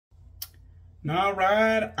All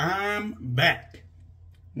right, I'm back.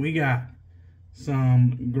 We got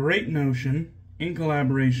some Great Notion in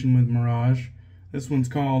collaboration with Mirage. This one's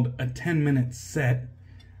called a 10-minute set,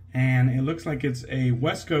 and it looks like it's a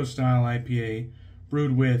West Coast style IPA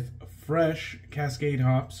brewed with fresh Cascade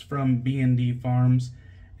hops from B&D Farms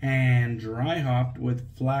and dry hopped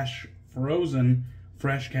with flash frozen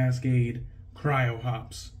fresh Cascade cryo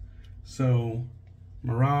hops. So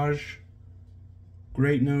Mirage,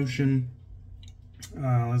 Great Notion.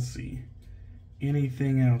 Let's see.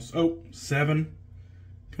 Anything else? Oh, 7.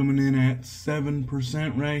 Coming in at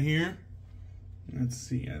 7% right here. Let's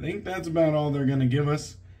see. I think that's about all they're going to give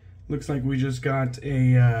us. Looks like we just got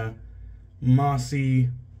a mossy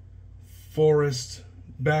forest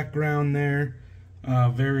background there.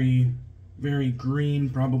 Very, very green,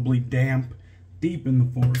 probably damp, deep in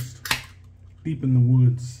the forest, deep in the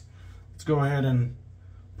woods. Let's go ahead and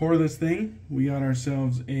pour this thing. We got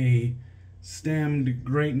ourselves a stemmed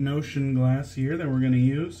Great Notion glass here that we're going to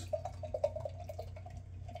use.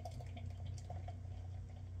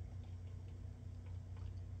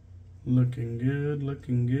 Looking good,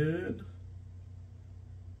 looking good.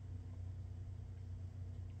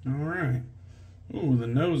 Alright. Ooh, the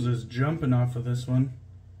nose is jumping off of this one.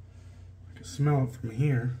 I can smell it from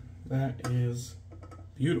here. That is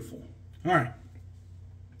beautiful. Alright.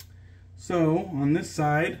 So, on this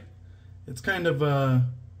side, it's kind of a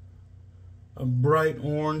bright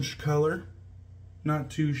orange color.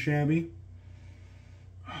 Not too shabby.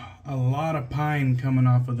 A lot of pine coming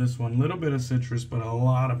off of this one. Little bit of citrus, but a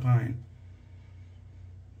lot of pine.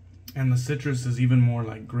 And the citrus is even more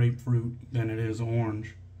like grapefruit than it is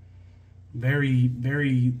orange. Very,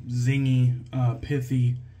 very zingy,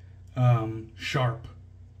 pithy, sharp.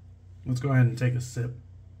 Let's go ahead and take a sip.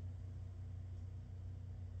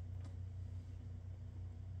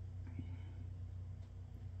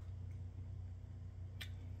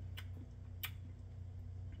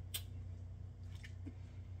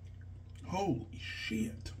 Holy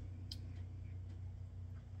shit.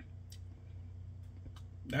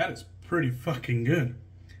 That is pretty fucking good.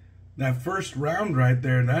 That first round right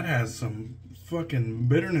there, that has some fucking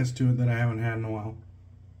bitterness to it that I haven't had in a while.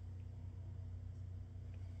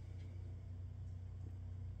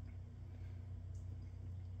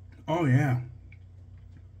 Oh yeah.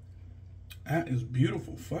 That is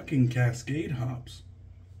beautiful. Fucking Cascade hops.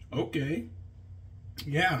 Okay.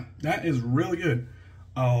 Yeah, that is really good.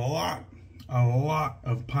 A lot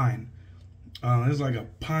of pine. This is like a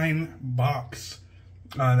pine box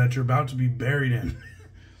that you're about to be buried in.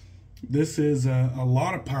 This is a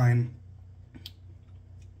lot of pine.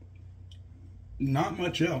 Not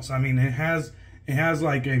much else. I mean, it has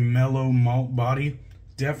like a mellow malt body.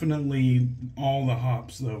 Definitely all the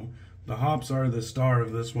hops though. The hops are the star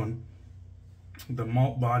of this one. The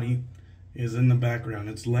malt body is in the background.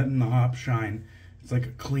 It's letting the hop shine. It's like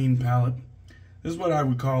a clean palate. This is what I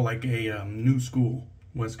would call like a new school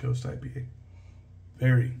West Coast IPA.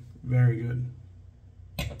 Very, very good.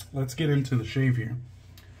 Let's get into the shave here.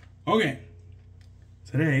 Okay,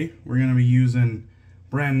 today we're going to be using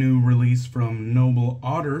brand new release from Noble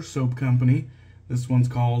Otter Soap Company. This one's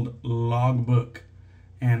called Logbook.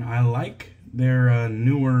 And I like their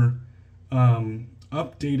newer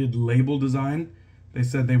updated label design. They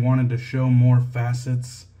said they wanted to show more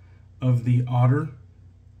facets of the otter.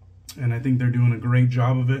 And I think they're doing a great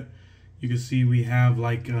job of it. You can see we have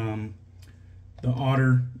like the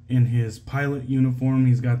otter in his pilot uniform.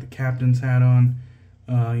 He's got the captain's hat on.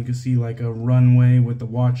 You can see like a runway with the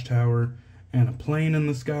watchtower and a plane in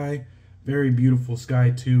the sky. Very beautiful sky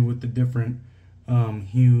too, with the different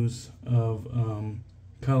hues of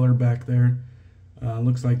color back there.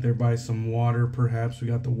 Looks like they're by some water perhaps. We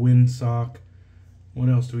got the windsock. What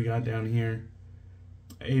else do we got down here?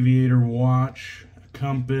 Aviator watch.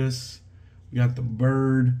 Compass, we got the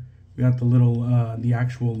bird, we got the little the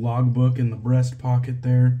actual logbook in the breast pocket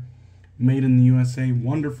there. Made in the USA,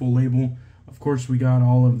 wonderful label. Of course, we got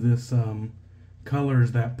all of this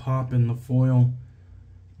colors that pop in the foil.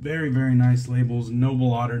 Very, very nice labels.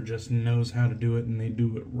 Noble Otter just knows how to do it, and they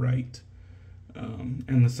do it right.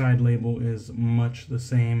 And the side label is much the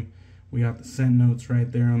same. We got the scent notes right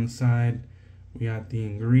there on the side. We got the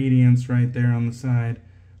ingredients right there on the side.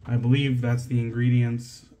 I believe that's the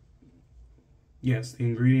ingredients. Yes, the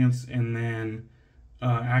ingredients, and then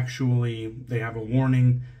actually they have a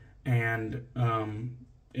warning and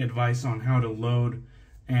advice on how to load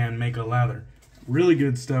and make a lather. Really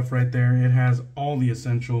good stuff right there. It has all the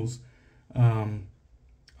essentials. I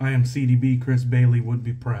am CDB, Chris Bailey would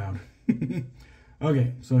be proud.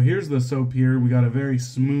 Okay, so here's the soap here. We got a very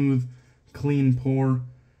smooth, clean pour.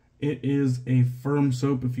 It is a firm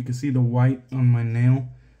soap. If you can see the white on my nail,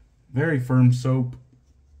 very firm soap.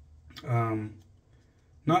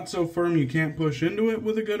 Not so firm you can't push into it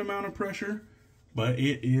with a good amount of pressure, but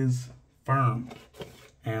it is firm.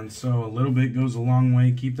 And so a little bit goes a long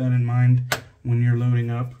way. Keep that in mind when you're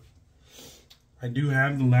loading up. I do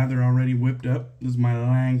have the lather already whipped up. This is my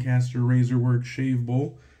Lancaster Razorworks shave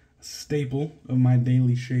bowl, a staple of my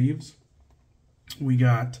daily shaves. We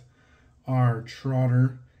got our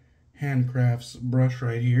Trotter Handcrafts brush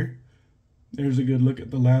right here. There's a good look at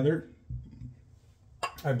the lather.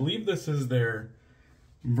 I believe this is their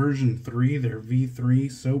version 3, their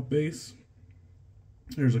V3 soap base.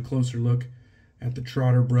 There's a closer look at the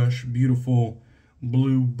Trotter brush. Beautiful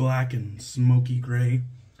blue, black, and smoky gray.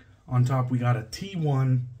 On top we got a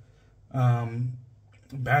T1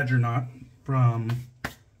 Badger knot from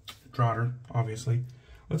Trotter, obviously.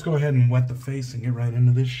 Let's go ahead and wet the face and get right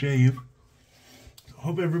into this shave.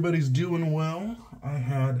 Hope everybody's doing well. I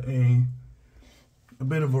had a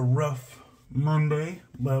bit of a rough Monday,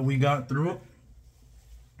 but we got through it.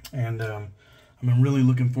 And I'm really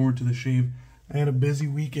looking forward to the shave. I had a busy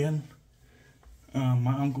weekend.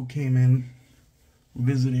 My uncle came in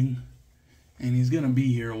visiting, and he's gonna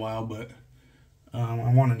be here a while, but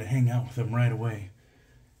I wanted to hang out with him right away.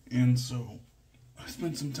 And so I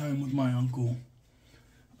spent some time with my uncle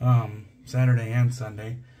Saturday and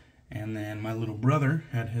Sunday. And then my little brother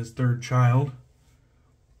had his third child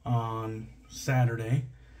on Saturday,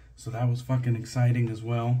 so that was fucking exciting as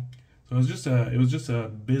well. So it was just a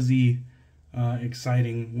busy,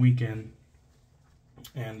 exciting weekend.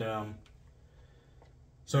 And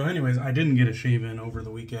so anyways, I didn't get a shave in over the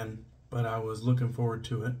weekend, but I was looking forward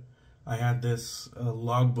to it. I had this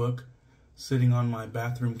logbook sitting on my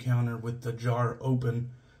bathroom counter with the jar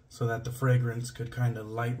open so that the fragrance could kind of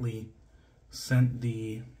lightly scent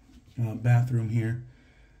the bathroom here.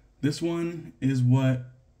 This one is what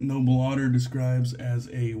Noble Otter describes as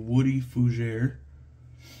a woody fougere,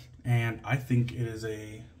 and I think it is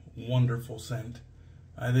a wonderful scent.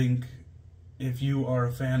 I think if you are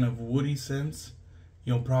a fan of woody scents,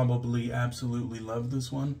 you'll probably absolutely love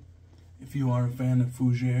this one. If you are a fan of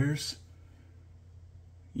fougeres,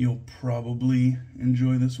 you'll probably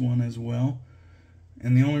enjoy this one as well.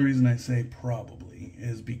 And the only reason I say probably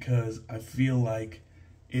is because I feel like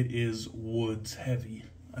it is woods heavy.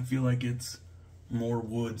 I feel like it's more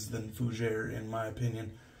woods than fougere in my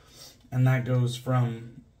opinion. And that goes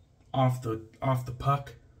from off the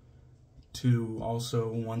puck to also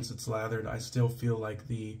once it's lathered. I still feel like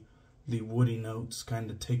the woody notes kind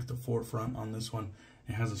of take the forefront on this one.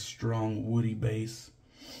 It has a strong woody base.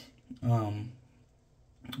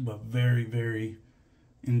 But very, very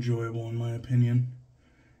enjoyable in my opinion.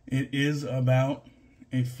 It is about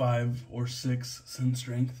a 5 or 6 scent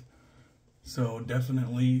strength, so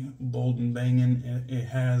definitely bold and banging. It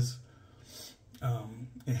has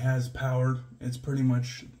power. It's pretty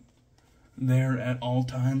much there at all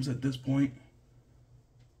times at this point,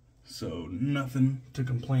 so nothing to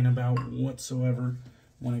complain about whatsoever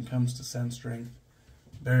when it comes to scent strength.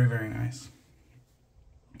 Very, very nice.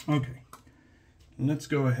 Okay, let's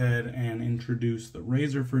go ahead and introduce the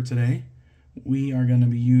razor for today. We are going to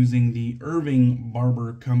be using the Irving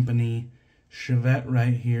Barber Company Shavette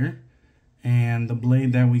right here. And the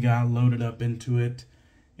blade that we got loaded up into it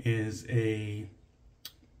is a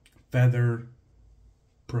Feather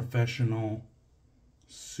Professional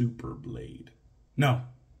Super Blade. No,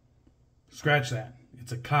 scratch that.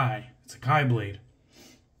 It's a Kai. It's a Kai blade.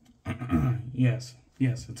 Yes,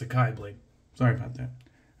 it's a Kai blade. Sorry about that.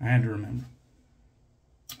 I had to remember.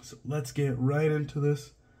 So let's get right into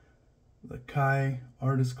this. The Kai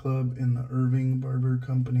Artist Club in the Irving Barber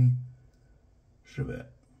Company Shavette.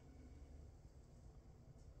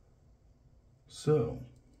 So,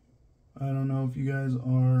 I don't know if you guys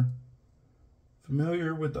are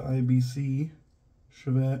familiar with the IBC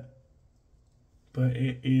Shavette, but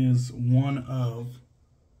it is one of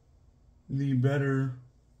the better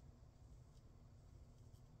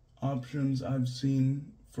options I've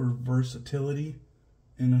seen for versatility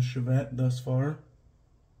in a Shavette thus far.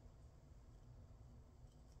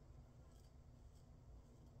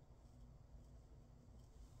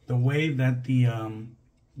 The way that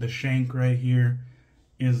the shank right here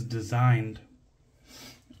is designed,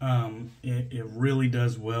 it really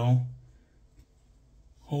does well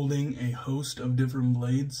holding a host of different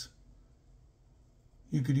blades.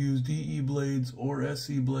 You could use DE blades or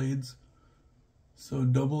SE blades. So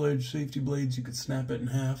double-edged safety blades, you could snap it in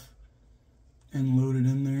half and load it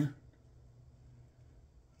in there.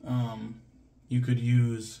 You could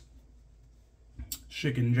use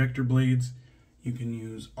Schick injector blades. You can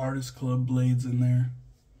use Artist Club blades in there.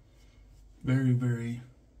 Very, very,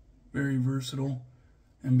 very versatile.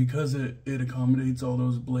 And because it accommodates all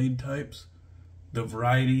those blade types, the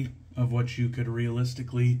variety of what you could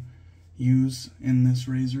realistically use in this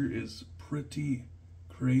razor is pretty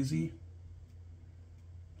crazy.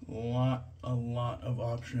 A lot of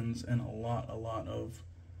options and a lot of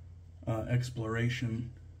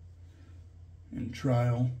exploration and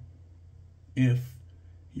trial if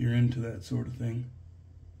you're into that sort of thing.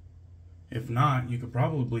 If not, you could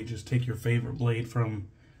probably just take your favorite blade from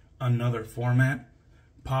another format,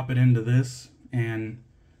 pop it into this, and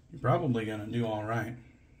you're probably gonna do all right.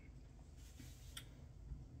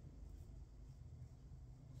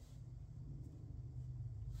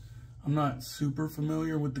 I'm not super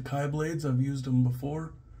familiar with the Kai blades. I've used them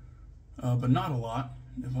before, but not a lot,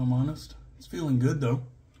 if I'm honest. It's feeling good though.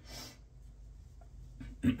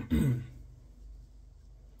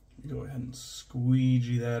 Go ahead and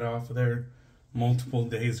squeegee that off of there. Multiple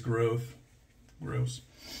days growth. Gross.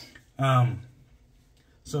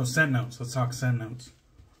 So scent notes. Let's talk scent notes.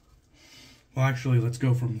 Well, actually, let's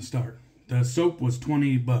go from the start. The soap was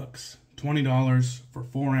 $20. $20 for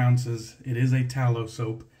 4 ounces. It is a tallow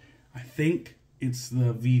soap. I think it's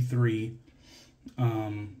the V3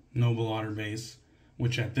 Noble Otter base,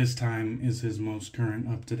 which at this time is his most current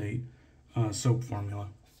up-to-date soap formula.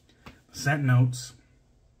 Scent notes: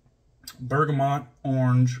 bergamot,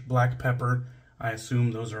 orange, black pepper. I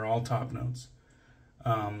assume those are all top notes.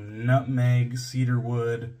 Nutmeg,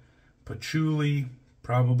 cedarwood, patchouli,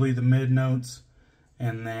 probably the mid notes,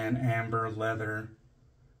 and then amber, leather.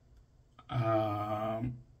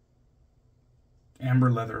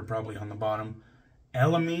 Amber, leather are probably on the bottom.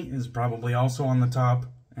 Elemi is probably also on the top,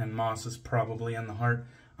 and moss is probably in the heart.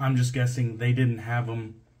 I'm just guessing they didn't have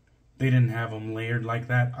them. They didn't have them layered like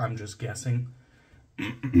that. I'm just guessing.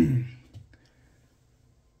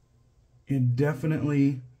 It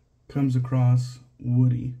definitely comes across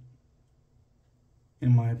woody,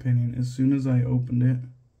 in my opinion. As soon as I opened it,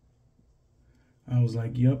 I was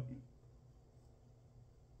like, yep,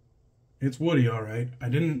 it's woody, all right. I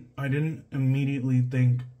didn't immediately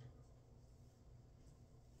think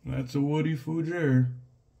that's a woody fougere.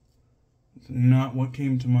 It's not what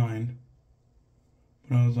came to mind.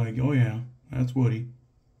 But I was like, oh yeah, that's woody.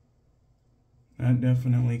 That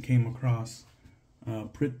definitely came across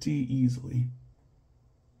pretty easily.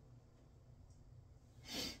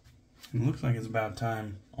 It looks like it's about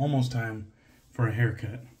time, almost time for a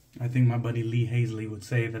haircut. I think my buddy Lee Hazley would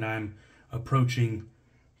say that I'm approaching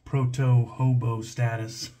proto-hobo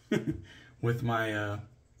status with my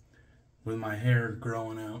hair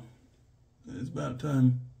growing out. It's about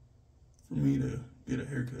time for me to get a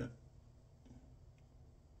haircut.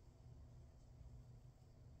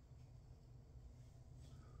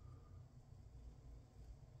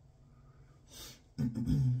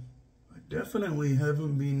 I definitely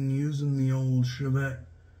haven't been using the old Shavette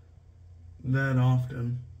that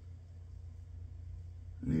often.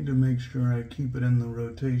 I need to make sure I keep it in the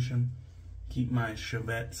rotation. Keep my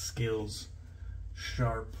Shavette skills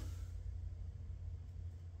sharp.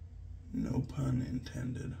 No pun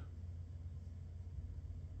intended.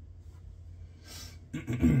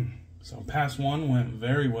 So pass one went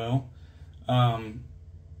very well.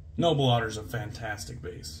 Noble Otter's a fantastic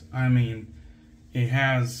base. I mean, it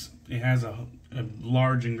has a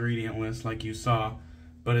large ingredient list like you saw,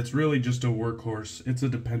 but it's really just a workhorse. It's a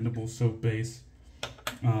dependable soap base.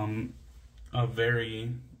 A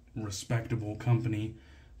very respectable company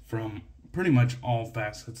from pretty much all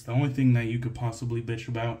facets. The only thing that you could possibly bitch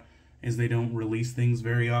about is they don't release things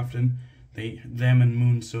very often. Them and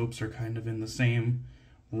Moon Soaps are kind of in the same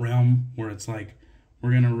realm where it's like,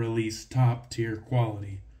 we're gonna release top tier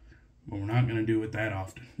quality, but we're not gonna do it that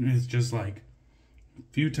often. It's just like a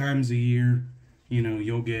few times a year, you know,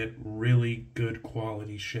 you'll get really good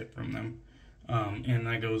quality shit from them. And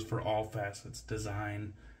that goes for all facets: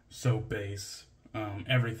 design, soap base,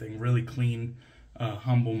 everything. Really clean,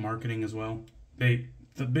 humble marketing as well.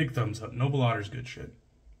 The big thumbs up. Noble Otter's good shit.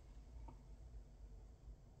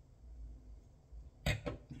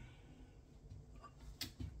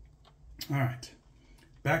 All right,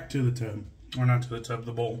 back to the tub, or not to the tub,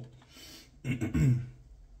 the bowl.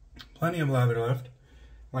 Plenty of lather left.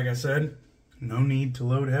 Like I said, no need to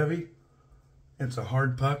load heavy. It's a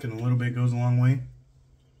hard puck, and a little bit goes a long way.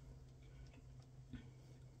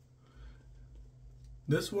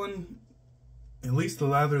 This one, at least the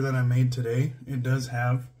lather that I made today, it does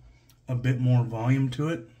have a bit more volume to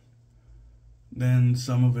it than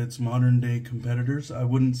some of its modern day competitors. I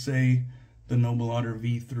wouldn't say the Noble Otter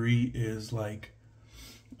V3 is like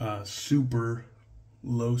super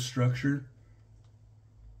low structure.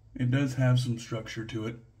 It does have some structure to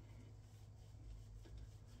it.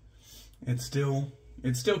 it still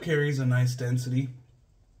carries a nice density.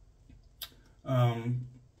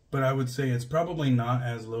 But I would say it's probably not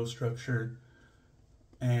as low structure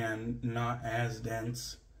and not as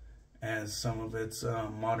dense as some of its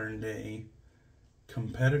modern day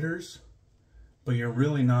competitors, but you're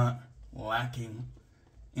really not lacking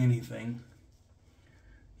anything.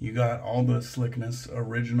 You got all the slickness,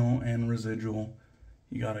 original and residual.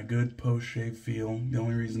 You got a good post-shave feel. The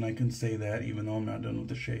only reason I can say that, even though I'm not done with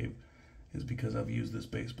the shave, is because I've used this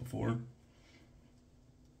base before.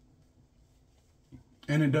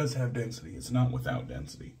 And it does have density. It's not without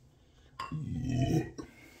density.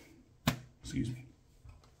 Excuse me.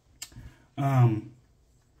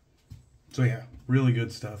 So yeah, really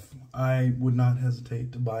good stuff. I would not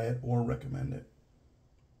hesitate to buy it or recommend it.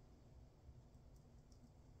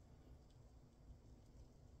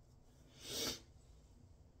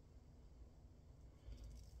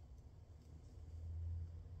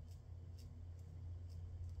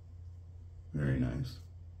 Very nice.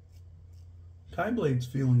 Tie blade's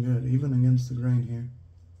feeling good, even against the grain here.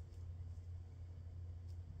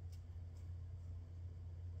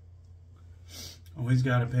 Always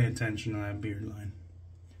got to pay attention to that beard line.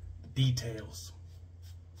 The details.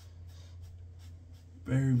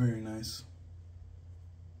 Very, very nice.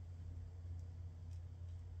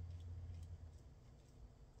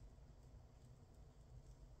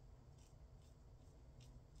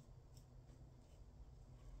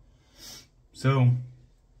 So,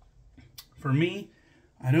 for me,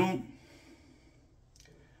 I don't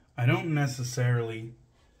necessarily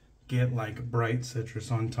get like bright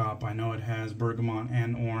citrus on top. I know it has bergamot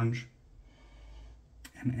and orange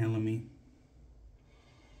and elemi.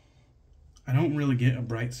 I don't really get a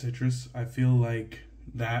bright citrus. I feel like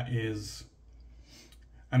that is,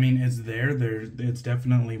 I mean, it's it's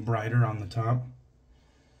definitely brighter on the top,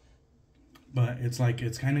 but it's like,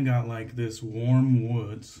 it's kind of got like this warm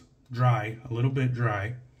woods, dry, a little bit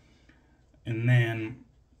dry, and then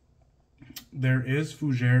there is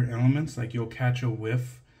fougere elements, like you'll catch a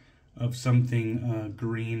whiff of something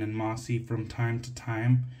green and mossy from time to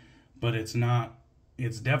time, but it's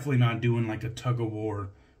definitely not doing like a tug of war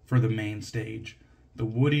for the main stage. The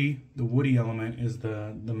woody element is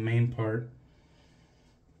the main part.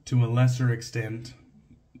 To a lesser extent,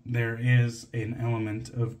 there is an element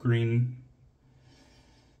of green,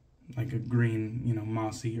 like a green, you know,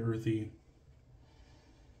 mossy, earthy.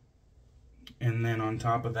 And then on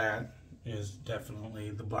top of that is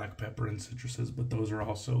definitely the black pepper and citruses, but those are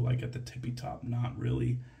also like at the tippy top, not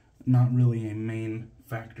really a main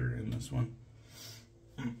factor in this one.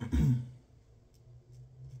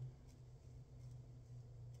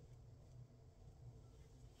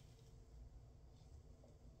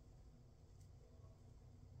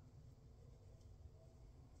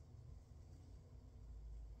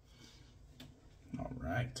 All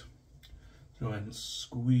right, go ahead and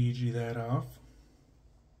squeegee that off.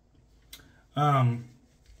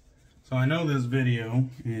 So I know this video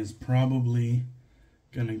is probably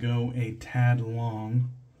gonna go a tad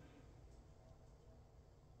long,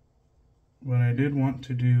 but I did want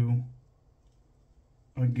to do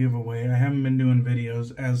a giveaway. I haven't been doing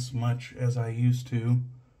videos as much as I used to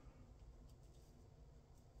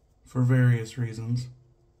for various reasons,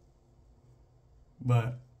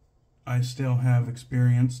 but I still have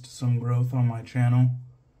experienced some growth on my channel,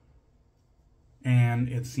 and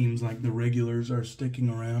it seems like the regulars are sticking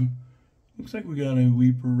around. Looks like we got a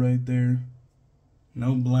weeper right there.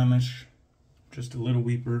 No blemish, just a little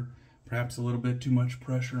weeper. Perhaps a little bit too much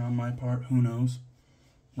pressure on my part, who knows.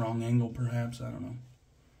 Wrong angle perhaps, I don't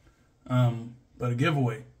know. But a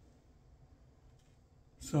giveaway.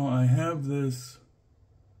 So I have this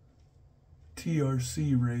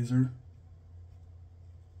TRC razor.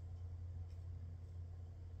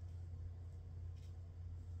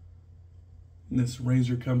 This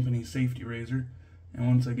razor company safety razor, and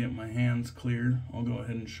once I get my hands clear, I'll go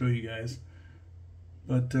ahead and show you guys.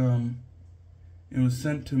 But it was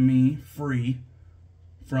sent to me free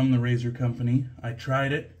from the razor company. I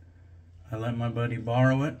tried it. I let my buddy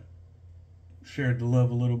borrow it. Shared the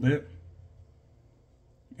love a little bit.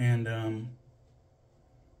 And the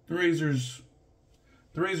razor's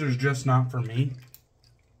just not for me.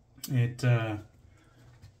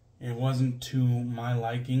 It wasn't to my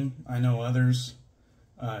liking. I know others,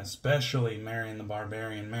 especially Marion the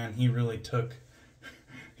Barbarian. Man, he really took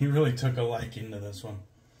a liking to this one.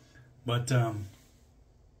 But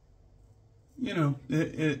you know,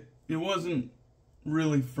 it wasn't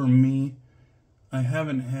really for me. I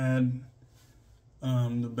haven't had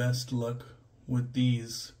the best luck with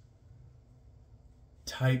these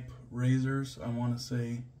type razors. I want to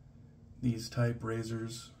say these type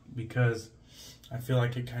razors because I feel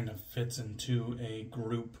like it kind of fits into a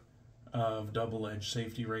group of double-edged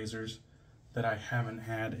safety razors that I haven't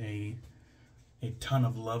had a ton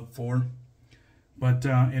of love for. But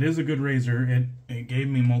it is a good razor. It gave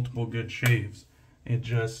me multiple good shaves. It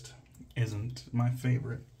just isn't my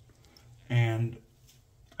favorite. And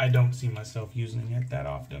I don't see myself using it that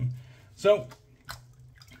often. So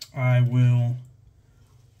I will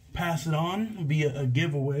pass it on via a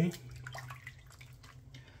giveaway.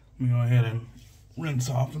 Let me go ahead and rinse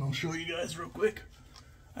off and I'll show you guys real quick.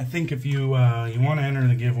 I think if you want to enter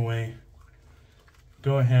the giveaway,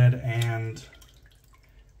 go ahead and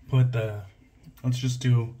put let's just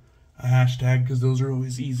do a hashtag because those are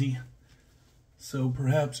always easy. So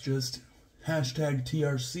perhaps just hashtag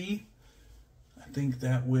TRC. I think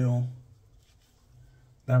that will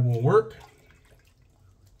work.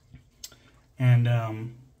 And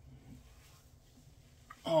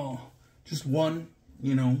just one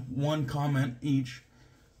comment each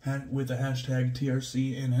with a hashtag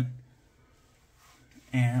TRC in it,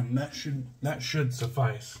 and that should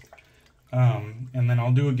suffice. And then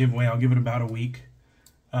I'll do a giveaway. I'll give it about a week.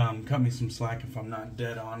 Cut me some slack if I'm not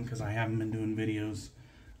dead on, because I haven't been doing videos.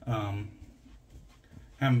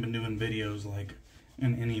 Like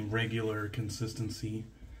in any regular consistency.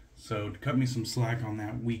 So cut me some slack on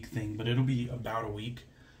that week thing, but it'll be about a week,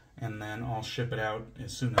 and then I'll ship it out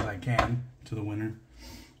as soon as I can to the winner.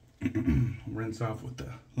 Rinse off with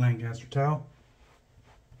the Lancaster towel.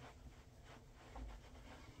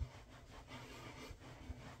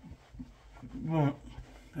 Well,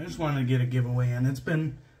 I just wanted to get a giveaway in. It's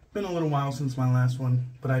been a little while since my last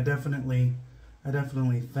one, but I definitely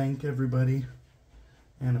thank everybody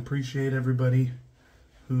and appreciate everybody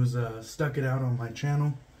who's stuck it out on my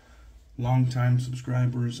channel. Longtime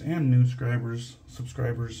subscribers and new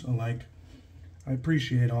subscribers alike. I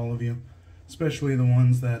appreciate all of you, especially the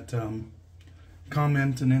ones that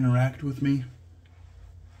comment and interact with me.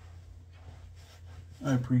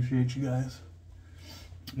 I appreciate you guys.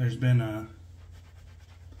 There's been a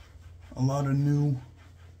lot of new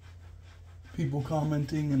people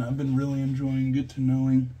commenting, and I've been really enjoying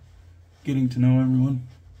getting to know everyone.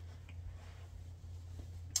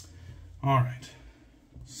 Alright,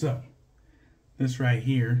 so this right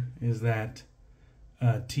here is that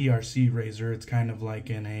TRC razor. It's kind of like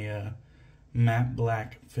in a matte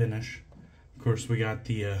black finish. Of course, we got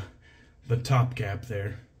the top cap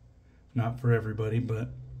there. Not for everybody, but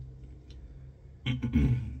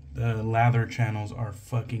the lather channels are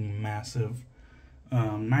fucking massive.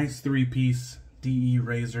 Nice 3-piece DE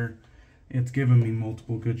razor. It's given me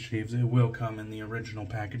multiple good shaves. It will come in the original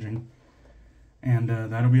packaging. And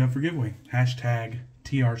that'll be up for giveaway. Hashtag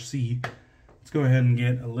TRC. Let's go ahead and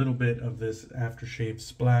get a little bit of this aftershave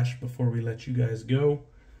splash before we let you guys go.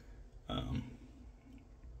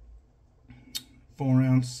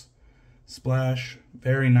 4-ounce splash.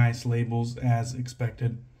 Very nice labels as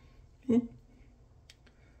expected. Oop.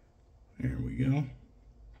 There we go.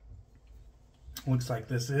 Looks like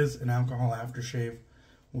this is an alcohol aftershave.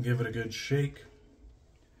 We'll give it a good shake.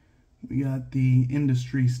 We got the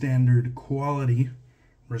industry standard quality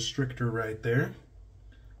restrictor right there.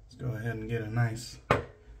 Let's go ahead and get a nice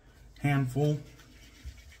handful.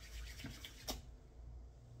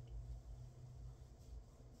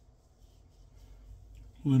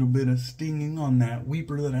 A little bit of stinging on that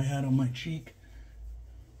weeper that I had on my cheek.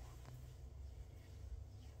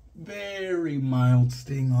 Very mild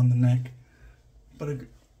sting on the neck, but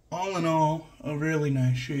all in all, a really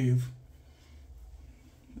nice shave.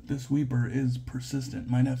 This weeper is persistent.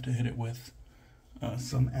 Might have to hit it with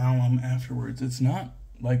some alum afterwards. It's not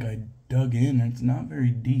like I dug in. It's not very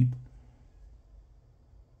deep.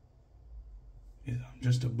 Yeah, I'm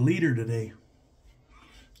just a bleeder today.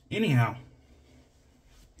 Anyhow,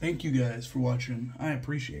 thank you guys for watching. I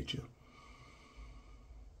appreciate you.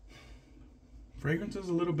 Fragrance is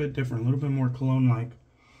a little bit different, a little bit more cologne-like.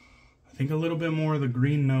 I think a little bit more of the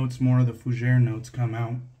green notes, more of the fougere notes come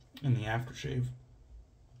out in the aftershave.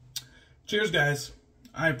 Cheers, guys.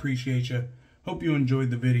 I appreciate you. Hope you enjoyed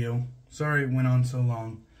the video. Sorry it went on so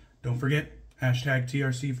long. Don't forget, hashtag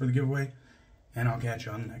TRC for the giveaway, and I'll catch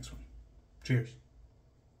you on the next one. Cheers.